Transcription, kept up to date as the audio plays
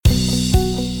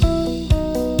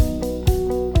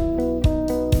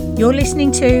You're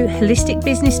listening to Holistic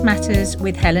Business Matters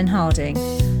with Helen Harding,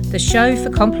 the show for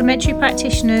complementary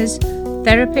practitioners,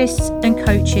 therapists and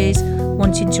coaches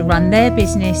wanting to run their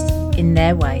business in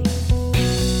their way.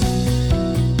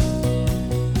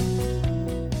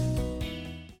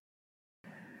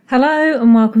 Hello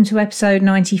and welcome to episode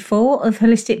 94 of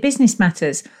Holistic Business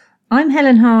Matters. I'm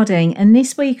Helen Harding, and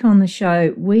this week on the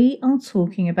show we are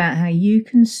talking about how you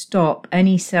can stop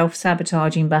any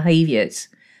self-sabotaging behaviours.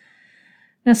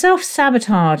 Now,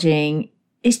 self-sabotaging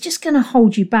is just going to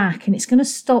hold you back and it's going to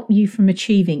stop you from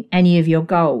achieving any of your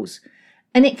goals.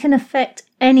 And it can affect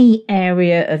any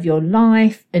area of your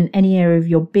life and any area of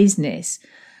your business.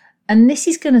 And this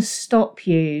is going to stop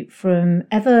you from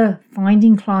ever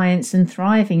finding clients and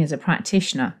thriving as a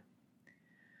practitioner.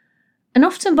 And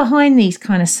often behind these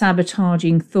kind of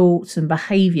sabotaging thoughts and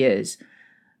behaviours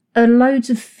are loads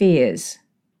of fears.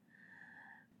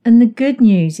 And the good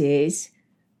news is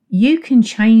you can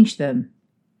change them.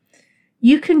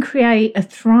 You can create a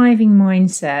thriving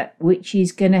mindset which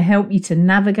is going to help you to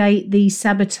navigate these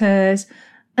saboteurs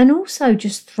and also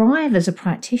just thrive as a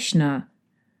practitioner.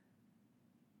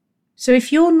 So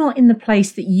if you're not in the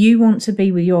place that you want to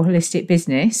be with your holistic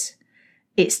business,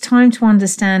 it's time to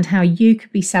understand how you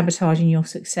could be sabotaging your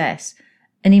success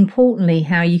and, importantly,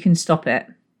 how you can stop it.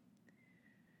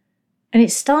 And it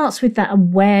starts with that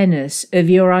awareness of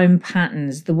your own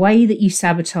patterns, the way that you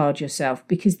sabotage yourself,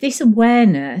 because this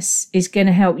awareness is going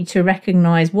to help you to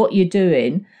recognize what you're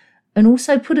doing and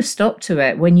also put a stop to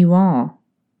it when you are.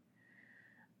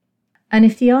 And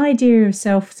if the idea of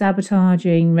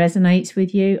self-sabotaging resonates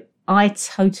with you, I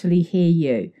totally hear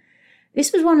you.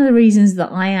 This was one of the reasons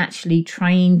that I actually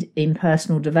trained in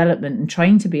personal development and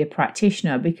trained to be a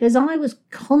practitioner, because I was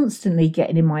constantly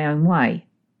getting in my own way.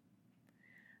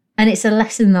 And it's a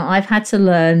lesson that I've had to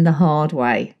learn the hard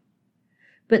way.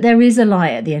 But there is a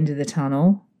light at the end of the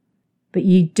tunnel. But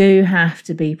you do have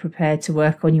to be prepared to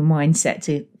work on your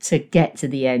mindset to get to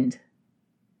the end.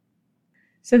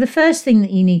 So the first thing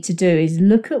that you need to do is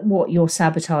look at what your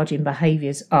sabotaging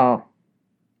behaviours are.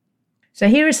 So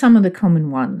here are some of the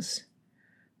common ones.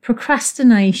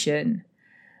 Procrastination.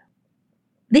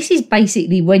 This is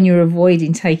basically when you're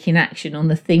avoiding taking action on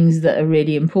the things that are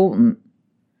really important.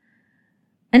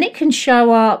 And it can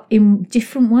show up in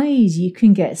different ways. You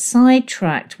can get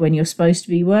sidetracked when you're supposed to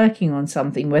be working on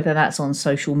something, whether that's on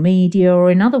social media or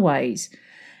in other ways.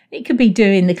 It could be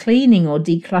doing the cleaning or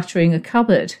decluttering a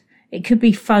cupboard. It could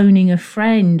be phoning a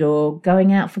friend or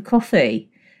going out for coffee.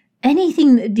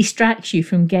 Anything that distracts you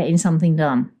from getting something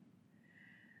done.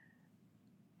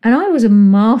 And I was a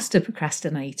master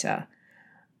procrastinator.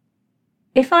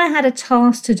 If I had a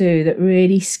task to do that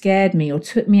really scared me or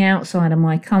took me outside of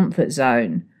my comfort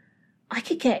zone, I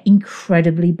could get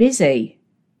incredibly busy.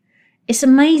 It's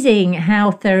amazing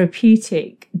how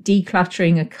therapeutic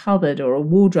decluttering a cupboard or a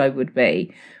wardrobe would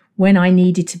be when I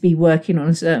needed to be working on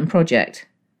a certain project.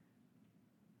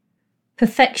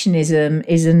 Perfectionism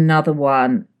is another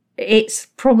one. It's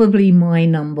probably my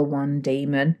number one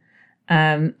demon,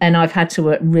 and I've had to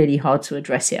work really hard to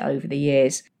address it over the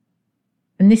years.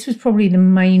 And this was probably the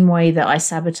main way that I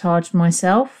sabotaged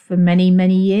myself for many,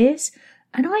 many years.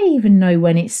 And I even know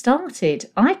when it started.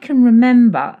 I can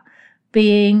remember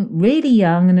being really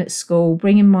young and at school,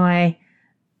 bringing my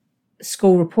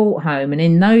school report home. And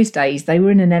in those days, they were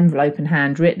in an envelope and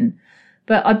handwritten.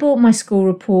 But I brought my school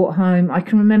report home. I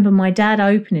can remember my dad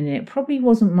opening it. Probably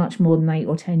wasn't much more than 8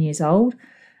 or 10 years old.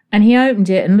 And he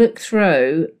opened it and looked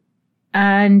through,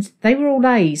 and they were all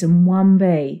A's and 1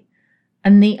 B.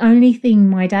 And the only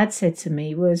thing my dad said to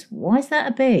me was, "Why is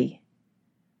that a B?"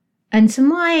 And to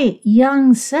my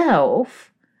young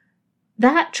self,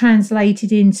 that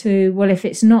translated into, well, if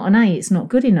it's not an A, it's not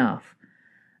good enough.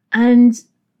 And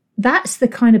that's the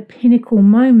kind of pinnacle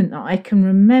moment that I can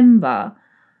remember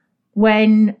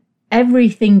when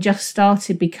everything just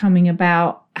started becoming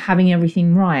about having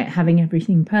everything right, having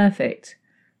everything perfect.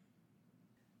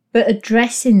 But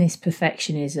addressing this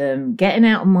perfectionism, getting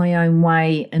out of my own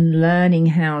way and learning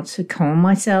how to calm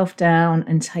myself down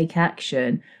and take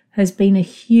action has been a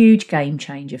huge game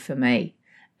changer for me,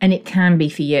 and it can be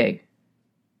for you.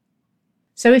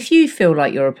 So if you feel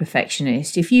like you're a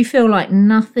perfectionist, if you feel like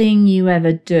nothing you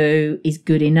ever do is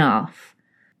good enough,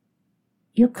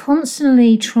 you're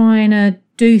constantly trying to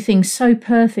do things so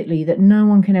perfectly that no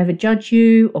one can ever judge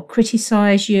you or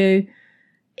criticise you,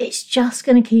 it's just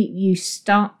going to keep you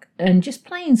stuck and just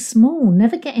playing small,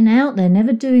 never getting out there,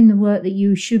 never doing the work that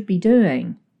you should be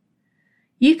doing.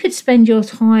 You could spend your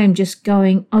time just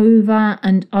going over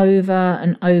and over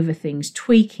and over things,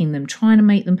 tweaking them, trying to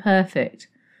make them perfect.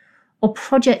 Or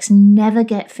projects never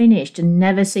get finished and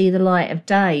never see the light of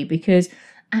day because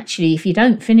actually, if you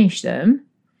don't finish them,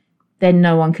 then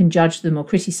no one can judge them or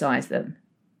criticise them.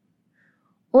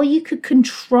 Or you could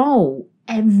control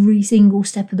every single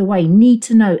step of the way, need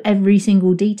to know every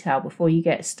single detail before you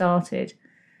get started.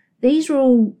 These are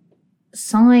all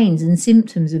signs and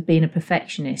symptoms of being a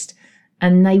perfectionist,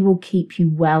 and they will keep you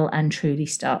well and truly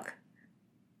stuck.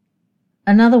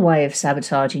 Another way of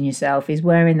sabotaging yourself is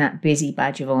wearing that busy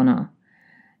badge of honour.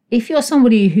 If you're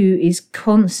somebody who is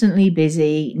constantly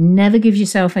busy, never gives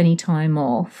yourself any time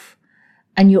off,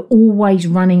 and you're always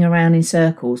running around in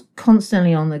circles,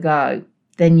 constantly on the go,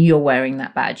 then you're wearing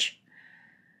that badge.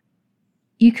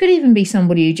 You could even be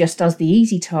somebody who just does the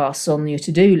easy tasks on your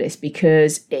to-do list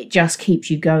because it just keeps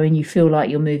you going, you feel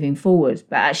like you're moving forward,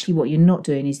 but actually what you're not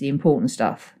doing is the important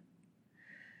stuff.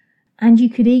 And you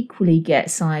could equally get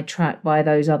sidetracked by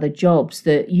those other jobs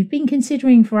that you've been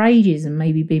considering for ages and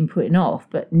maybe been putting off,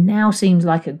 but now seems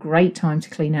like a great time to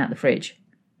clean out the fridge.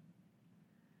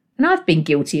 And I've been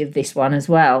guilty of this one as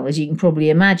well, as you can probably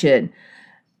imagine.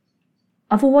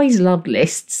 I've always loved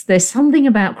lists. There's something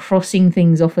about crossing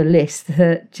things off a list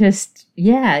that just,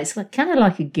 it's like kind of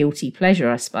like a guilty pleasure,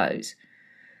 I suppose.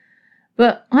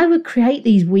 But I would create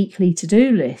these weekly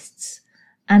to-do lists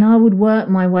and I would work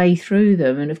my way through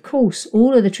them. And of course,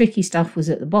 all of the tricky stuff was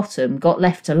at the bottom, got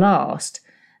left to last,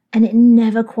 and it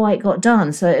never quite got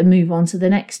done. So it'd move on to the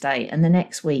next day and the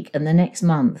next week and the next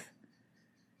month.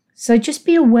 So just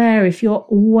be aware, if you're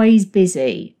always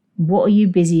busy, what are you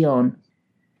busy on?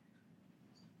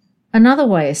 Another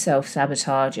way of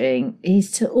self-sabotaging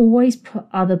is to always put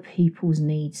other people's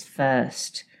needs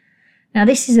first. Now,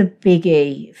 this is a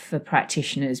biggie for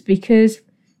practitioners because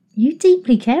you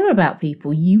deeply care about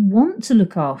people. You want to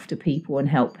look after people and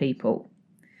help people.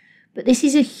 But this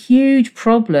is a huge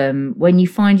problem when you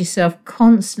find yourself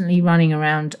constantly running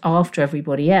around after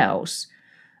everybody else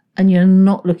and you're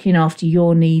not looking after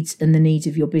your needs and the needs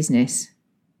of your business.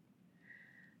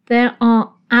 There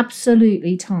are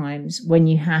absolutely times when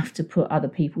you have to put other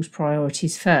people's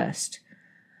priorities first.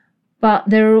 But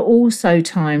there are also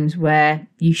times where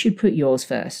you should put yours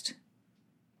first.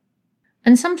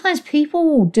 And sometimes people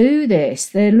will do this.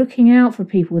 They're looking out for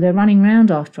people. They're running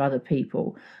around after other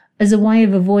people as a way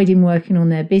of avoiding working on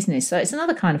their business. So it's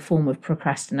another kind of form of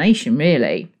procrastination,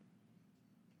 really.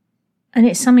 And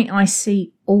it's something I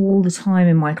see all the time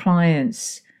in my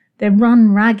clients. They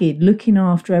run ragged, looking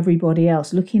after everybody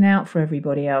else, looking out for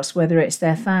everybody else, whether it's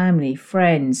their family,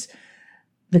 friends,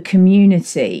 the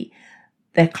community,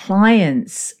 their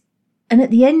clients. And at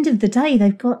the end of the day,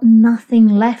 they've got nothing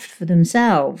left for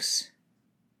themselves.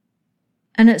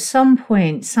 And at some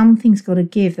point, something's got to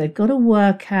give. They've got to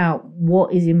work out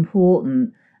what is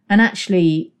important and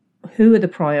actually who are the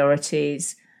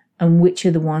priorities and which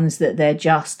are the ones that they're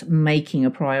just making a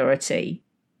priority.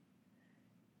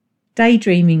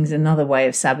 Daydreaming is another way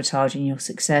of sabotaging your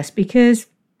success because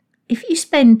if you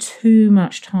spend too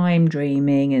much time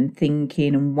dreaming and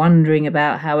thinking and wondering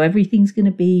about how everything's going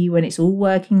to be when it's all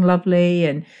working lovely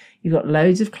and you've got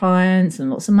loads of clients and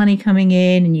lots of money coming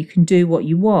in and you can do what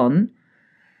you want,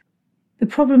 the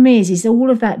problem is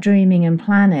all of that dreaming and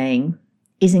planning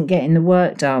isn't getting the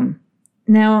work done.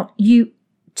 Now, you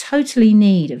totally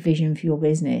need a vision for your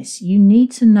business. You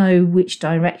need to know which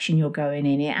direction you're going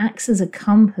in. It acts as a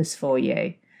compass for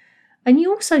you. And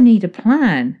you also need a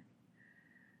plan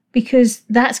because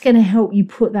that's going to help you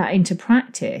put that into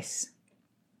practice.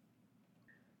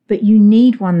 But you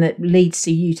need one that leads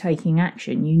to you taking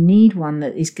action. You need one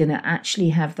that is going to actually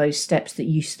have those steps that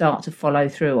you start to follow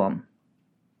through on.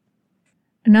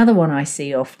 Another one I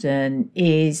see often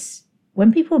is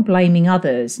when people are blaming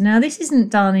others. Now, this isn't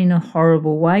done in a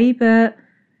horrible way, but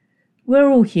we're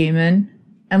all human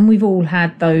and we've all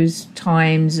had those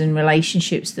times and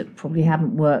relationships that probably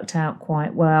haven't worked out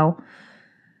quite well.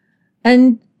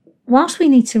 And whilst we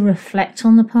need to reflect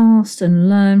on the past and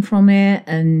learn from it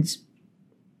and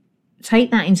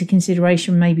take that into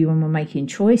consideration maybe when we're making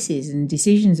choices and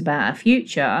decisions about our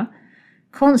future,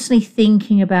 constantly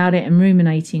thinking about it and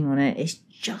ruminating on it is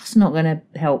just not going to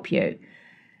help you.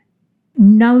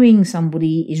 Knowing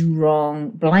somebody is wrong,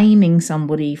 blaming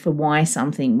somebody for why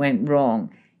something went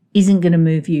wrong isn't going to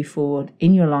move you forward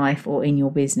in your life or in your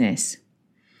business.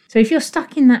 So if you're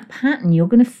stuck in that pattern, you're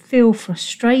going to feel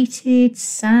frustrated,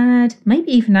 sad,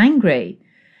 maybe even angry,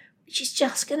 which is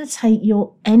just going to take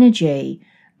your energy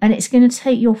and it's going to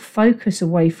take your focus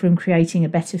away from creating a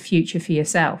better future for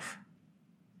yourself.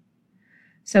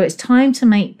 So it's time to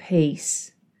make peace.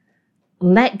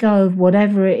 Let go of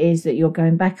whatever it is that you're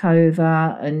going back over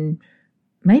and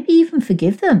maybe even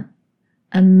forgive them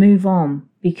and move on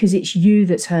because it's you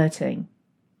that's hurting.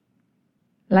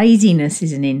 Laziness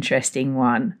is an interesting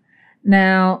one.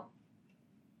 Now,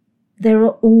 there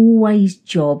are always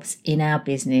jobs in our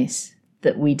business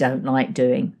that we don't like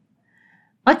doing.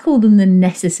 I call them the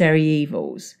necessary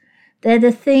evils. They're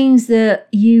the things that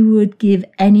you would give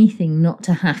anything not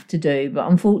to have to do. But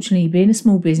unfortunately, being a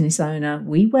small business owner,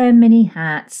 we wear many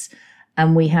hats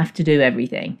and we have to do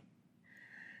everything.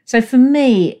 So for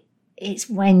me, it's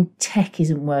when tech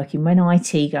isn't working, when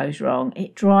IT goes wrong.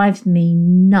 It drives me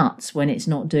nuts when it's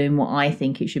not doing what I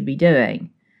think it should be doing.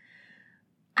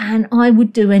 And I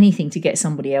would do anything to get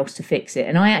somebody else to fix it.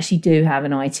 And I actually do have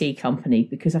an IT company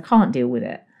because I can't deal with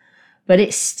it. But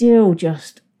it's still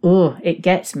just, it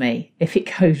gets me if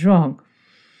it goes wrong.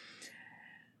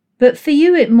 But for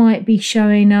you, it might be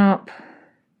showing up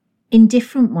in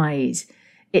different ways.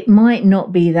 It might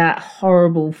not be that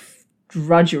horrible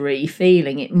drudgery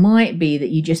feeling. It might be that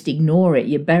you just ignore it.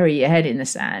 You bury your head in the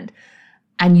sand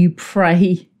and you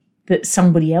pray that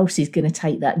somebody else is going to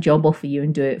take that job off of you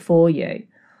and do it for you.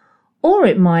 Or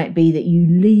it might be that you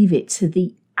leave it to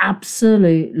the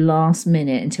absolute last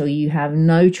minute until you have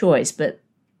no choice but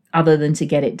other than to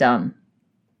get it done.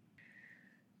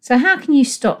 So how can you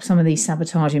stop some of these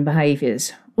sabotaging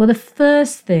behaviours? Well, the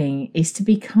first thing is to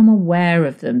become aware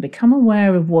of them. Become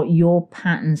aware of what your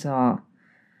patterns are.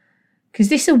 Because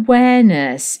this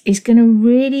awareness is going to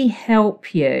really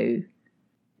help you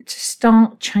to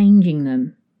start changing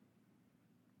them.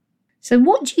 So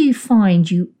what do you find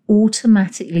you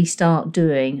automatically start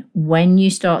doing when you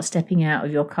start stepping out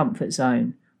of your comfort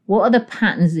zone? What are the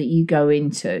patterns that you go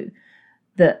into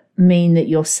that mean that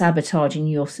you're sabotaging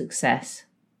your success?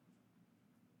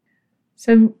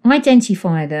 So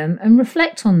identify them and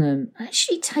reflect on them.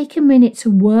 Actually take a minute to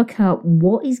work out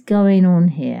what is going on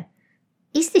here.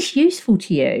 Is this useful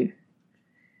to you?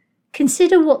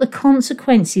 Consider what the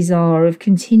consequences are of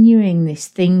continuing this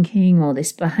thinking or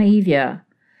this behaviour.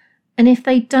 And if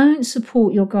they don't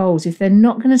support your goals, if they're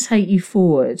not going to take you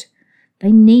forward,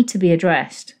 they need to be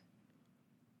addressed.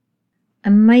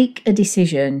 And make a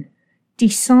decision.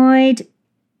 Decide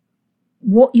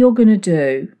what you're going to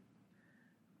do.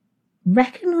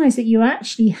 Recognise that you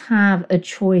actually have a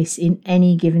choice in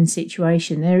any given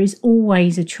situation. There is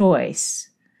always a choice.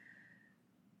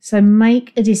 So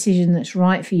make a decision that's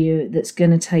right for you, that's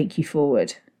going to take you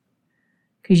forward.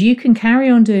 Because you can carry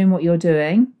on doing what you're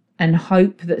doing and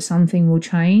hope that something will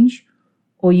change,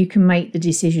 or you can make the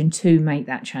decision to make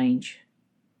that change.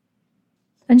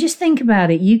 And just think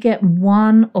about it. You get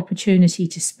one opportunity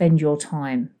to spend your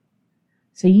time.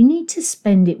 So you need to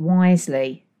spend it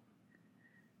wisely.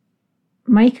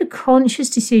 Make a conscious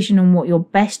decision on what your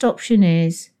best option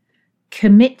is,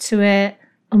 commit to it,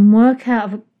 and work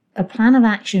out a plan of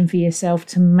action for yourself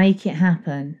to make it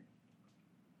happen.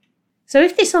 So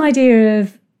if this idea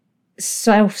of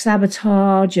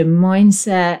self-sabotage and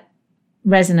mindset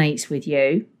resonates with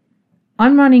you,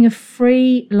 I'm running a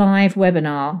free live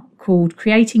webinar called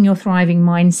Creating Your Thriving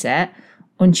Mindset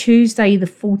on Tuesday, the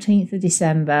 14th of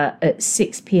December at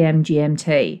 6 p.m.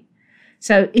 GMT.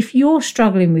 So if you're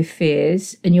struggling with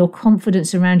fears and your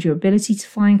confidence around your ability to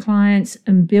find clients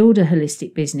and build a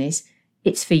holistic business,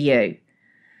 it's for you.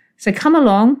 So come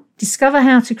along, discover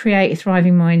how to create a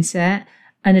thriving mindset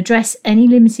and address any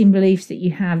limiting beliefs that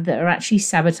you have that are actually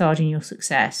sabotaging your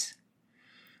success.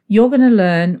 You're going to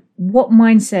learn what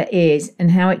mindset is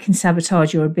and how it can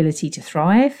sabotage your ability to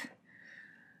thrive.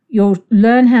 You'll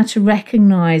learn how to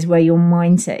recognize where your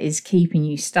mindset is keeping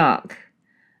you stuck.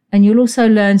 And you'll also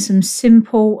learn some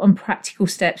simple and practical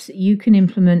steps that you can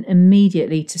implement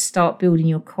immediately to start building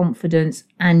your confidence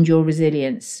and your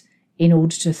resilience in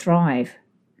order to thrive.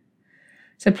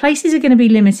 So places are going to be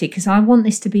limited because I want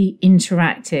this to be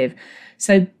interactive.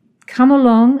 So come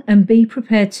along and be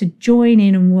prepared to join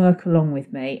in and work along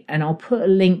with me. And I'll put a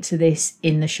link to this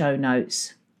in the show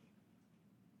notes.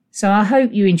 So I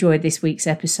hope you enjoyed this week's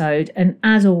episode. And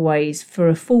as always, for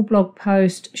a full blog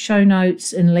post, show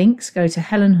notes and links, go to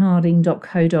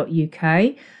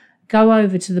helenharding.co.uk. Go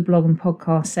over to the blog and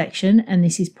podcast section. And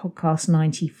this is podcast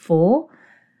 94.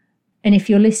 And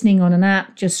if you're listening on an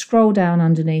app, just scroll down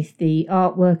underneath the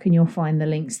artwork and you'll find the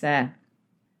links there.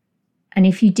 And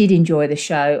if you did enjoy the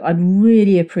show, I'd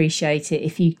really appreciate it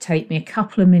if you take me a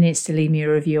couple of minutes to leave me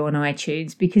a review on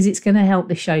iTunes, because it's going to help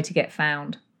the show to get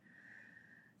found.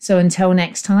 So until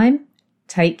next time,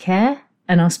 take care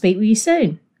and I'll speak with you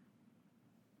soon.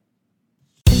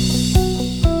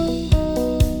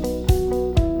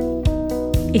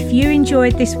 If you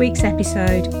enjoyed this week's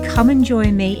episode, come and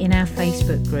join me in our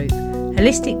Facebook group,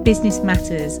 Holistic Business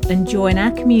Matters, and join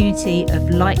our community of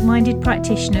like-minded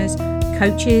practitioners,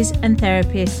 coaches and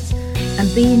therapists,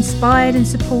 and be inspired and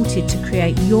supported to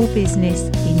create your business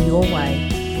in your way.